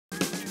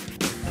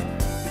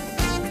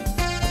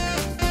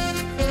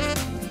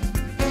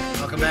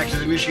back to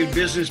the Michigan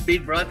Business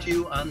Beat, brought to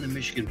you on the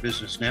Michigan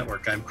Business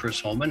Network. I'm Chris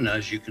Holman,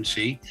 as you can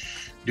see,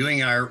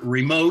 doing our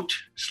remote,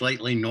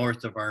 slightly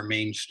north of our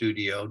main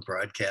studio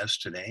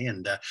broadcast today.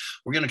 And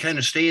we're going to kind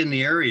of stay in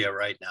the area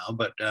right now,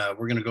 but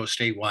we're going to go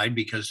statewide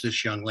because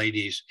this young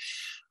lady's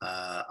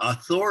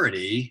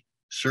authority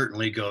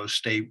certainly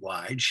goes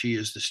statewide. She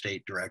is the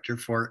state director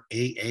for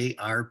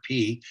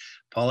AARP,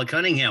 Paula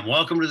Cunningham.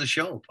 Welcome to the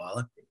show,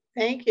 Paula.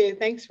 Thank you.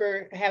 Thanks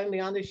for having me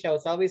on the show.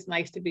 It's always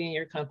nice to be in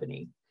your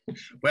company.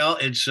 Well,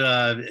 it's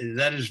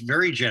that is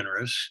very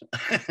generous,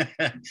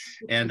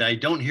 and I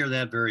don't hear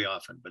that very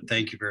often. But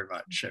thank you very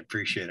much. I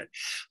appreciate it.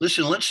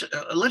 Listen,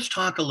 let's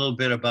talk a little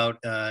bit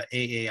about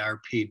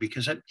AARP,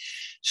 because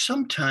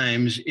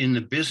sometimes in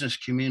the business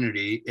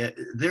community,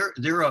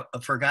 they're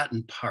a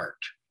forgotten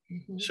part,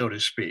 so to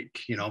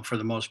speak. You know, for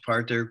the most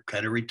part, they're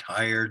kind of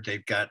retired.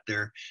 They've got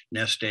their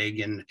nest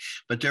egg,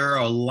 but there are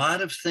a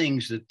lot of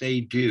things that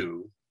they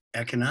do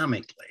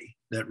economically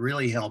that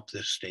really help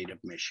this state of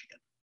Michigan.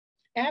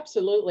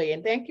 Absolutely.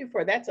 And thank you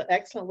that's an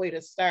excellent way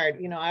to start.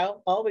 You know, I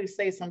always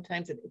say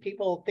sometimes that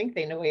people think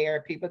they know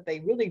AARP, but they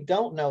really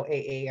don't know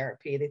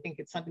AARP. They think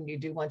it's something you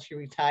do once you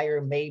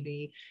retire.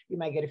 Maybe you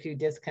might get a few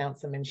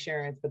discounts, some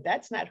insurance, but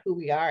that's not who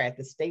we are at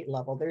the state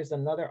level. There's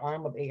another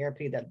arm of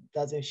AARP that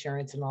does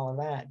insurance and all of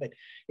that. But,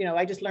 you know,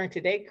 I just learned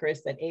today,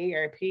 Chris, that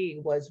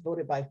AARP was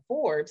voted by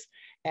Forbes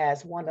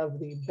as one of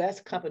the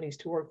best companies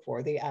to work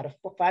for. Out of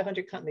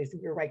 500 companies,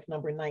 we're ranked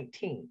number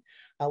 19.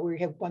 We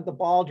have won the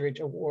Baldrige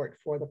Award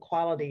for the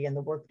quality and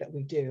the work that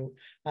we do.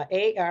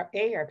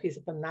 AARP is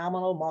a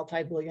phenomenal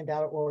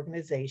multi-billion-dollar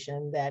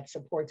organization that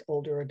supports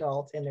older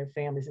adults and their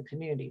families and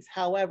communities.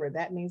 However,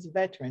 that means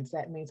veterans,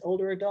 that means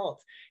older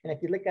adults. And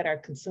if you look at our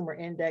consumer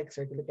index,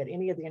 or if you look at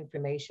any of the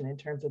information in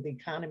terms of the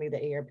economy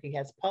that AARP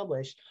has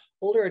published,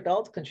 older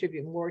adults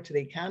contribute more to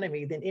the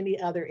economy than any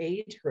other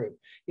age group.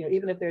 You know,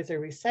 even if there's a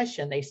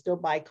recession, they still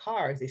buy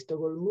cars, they still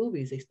go to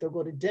movies, they still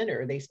go to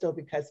dinner,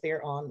 because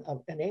they're on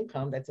an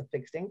income that's a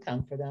fixed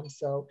income for them.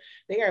 So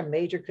they are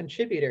major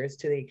contributors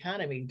to the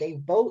economy. They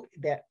vote,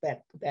 that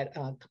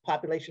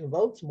population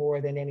votes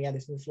more than any other.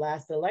 Since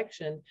last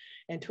election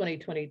in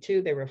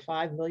 2022, there were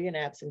 5 million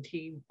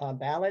absentee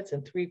ballots,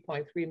 and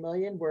 3.3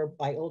 million were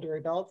by older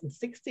adults, and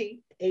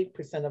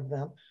 64% of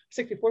them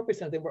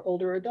were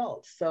older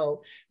adults.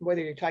 So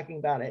whether you're talking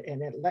about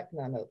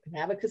an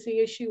advocacy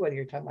issue, whether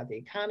you're talking about the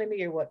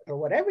economy or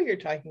whatever you're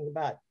talking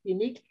about, you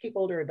need to keep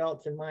older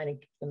adults in mind and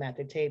keep them at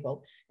the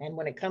table. And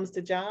when it comes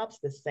to jobs,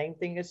 the same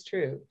thing is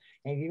true.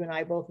 And you and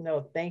I both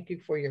know, thank you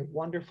for your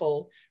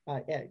wonderful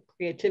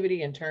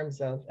creativity in terms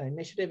of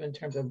initiative, in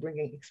terms of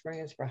bringing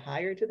experience for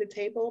hire to the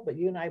table. But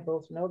you and I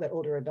both know that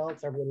older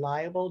adults are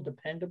reliable,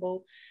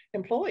 dependable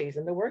employees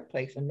in the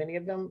workplace. And many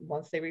of them,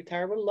 once they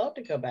retire, would love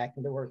to go back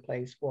in the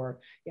workplace for,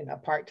 you know,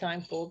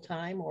 part-time,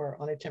 full-time, or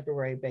on a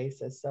temporary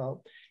basis.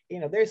 So, you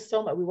know, there's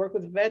so much. We work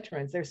with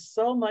veterans. There's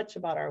so much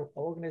about our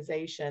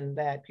organization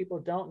that people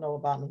don't know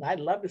about. And I'd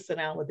love to sit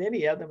down with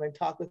any of them and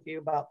talk with you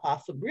about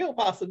real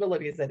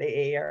possibilities at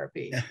AARP.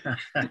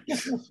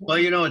 Well,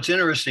 you know, it's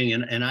interesting.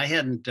 And I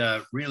hadn't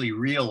really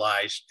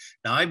realized,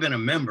 now I've been a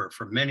member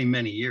for many,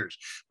 many years,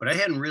 but I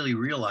hadn't really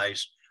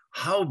realized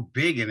how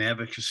big an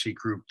advocacy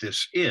group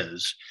this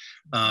is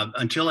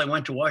until I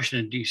went to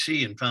Washington,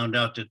 D.C. and found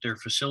out that their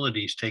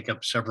facilities take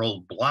up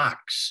several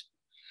blocks.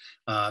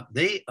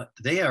 They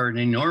are an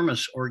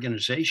enormous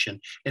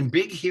organization and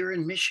big here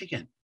in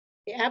Michigan.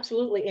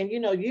 Absolutely. And, you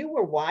know, you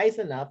were wise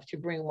enough to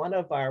bring one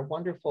of our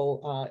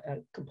wonderful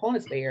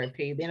components of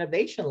AARP, the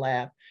Innovation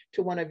Lab,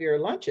 to one of your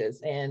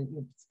lunches. And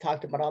you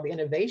talked about all the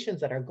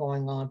innovations that are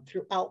going on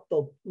throughout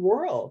the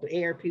world.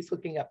 AARP is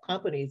hooking up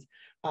companies,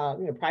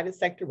 private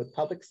sector with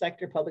public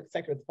sector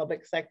with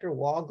public sector,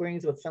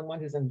 Walgreens with someone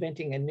who's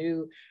inventing a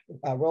new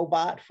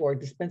robot for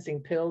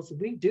dispensing pills.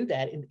 We do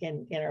that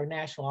in our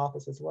national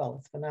office as well.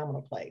 It's a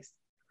phenomenal place.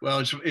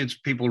 Well, it's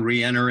people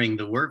re-entering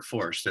the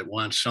workforce that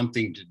want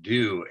something to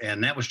do.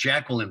 And that was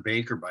Jacqueline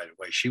Baker, by the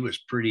way. She was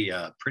pretty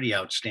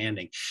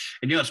outstanding.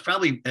 And, you know, it's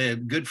probably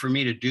good for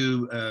me to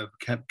do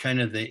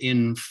kind of the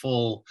in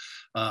full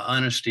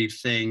honesty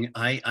thing.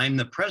 I'm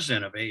the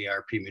president of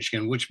AARP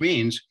Michigan, which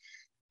means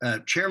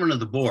chairman of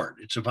the board.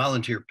 It's a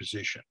volunteer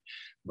position,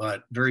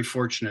 but very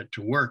fortunate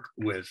to work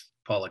with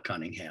Paula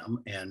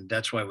Cunningham. And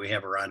that's why we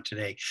have her on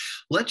today.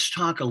 Let's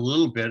talk a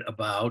little bit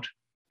about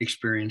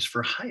experience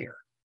for hire.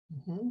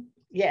 Mm-hmm.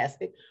 Yes.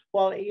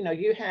 Well, you know,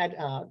 you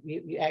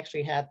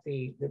actually had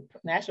the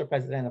national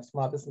president of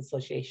Small Business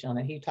Association,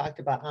 and he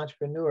talked about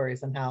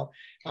entrepreneurs and how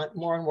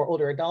more and more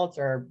older adults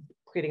are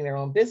creating their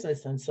own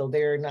business. And so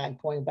they're not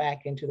going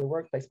back into the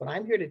workplace. But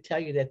I'm here to tell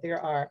you that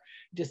there are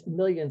just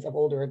millions of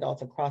older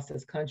adults across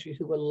this country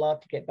who would love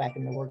to get back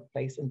in the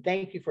workplace. And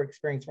thank you for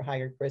Experience for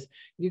Hire, Chris.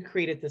 You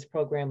created this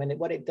program, and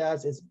what it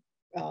does is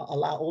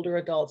allow older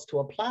adults to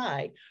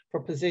apply for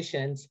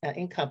positions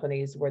in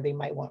companies where they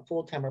might want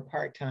full-time or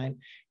part-time.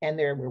 And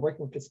we're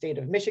working with the state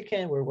of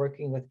Michigan. We're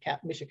working with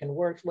Michigan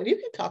Works. Well, you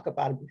can talk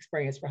about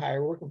experience for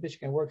hire. We're working with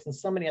Michigan Works and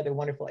so many other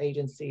wonderful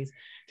agencies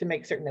to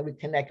make certain that we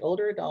connect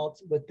older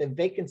adults with the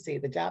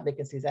job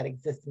vacancies that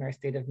exist in our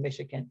state of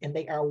Michigan. And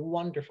they are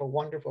wonderful,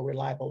 wonderful,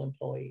 reliable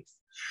employees.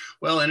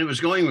 Well, and it was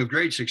going with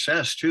great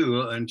success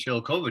too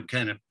until COVID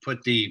kind of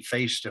put the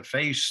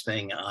face-to-face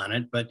thing on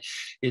it. But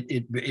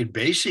it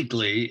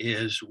basically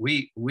is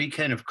we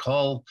kind of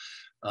call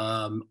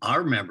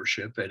our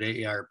membership at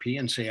AARP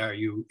and say, are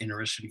you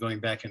interested in going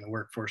back in the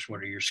workforce?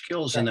 What are your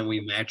skills? And then we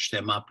match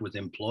them up with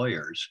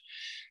employers.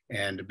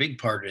 And a big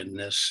part in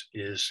this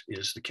is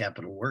the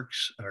Capital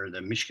Works or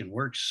the Michigan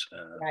Works.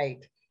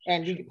 Right.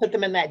 And you can put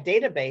them in that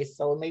database.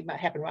 So it may not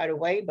happen right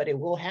away, but it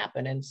will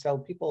happen. And so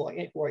people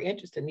who are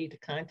interested need to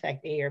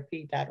contact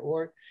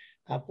aarp.org/MI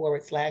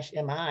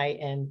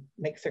and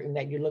make certain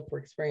that you look for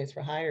experience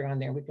for hire on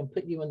there. We can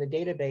put you in the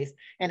database.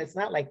 And it's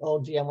not like, oh,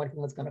 gee, I wonder if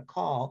anyone's going to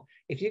call.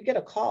 If you get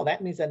a call,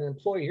 that means that an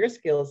employer, your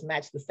skills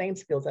match the same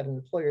skills that an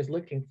employer is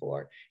looking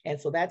for. And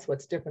so that's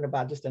what's different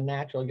about just a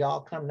natural,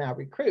 y'all come now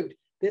recruit.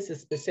 This is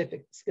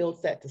specific skill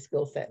set to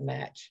skill set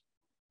match.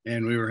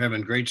 And we were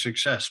having great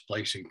success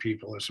placing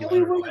people. And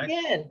we will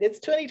again. It's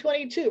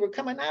 2022. We're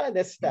coming out of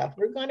this stuff.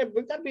 We're gonna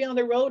be on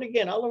the road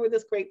again, all over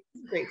this great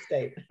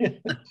state.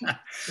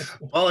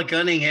 Paula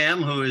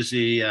Cunningham, who is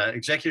the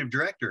executive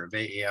director of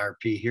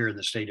AARP here in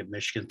the state of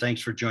Michigan.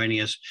 Thanks for joining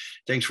us.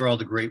 Thanks for all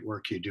the great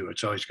work you do.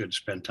 It's always good to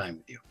spend time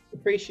with you.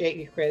 Appreciate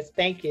you, Chris.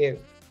 Thank you.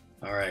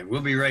 All right, we'll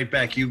be right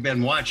back. You've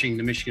been watching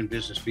the Michigan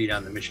Business Beat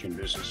on the Michigan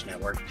Business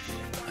Network.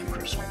 I'm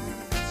Chris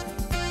Holman.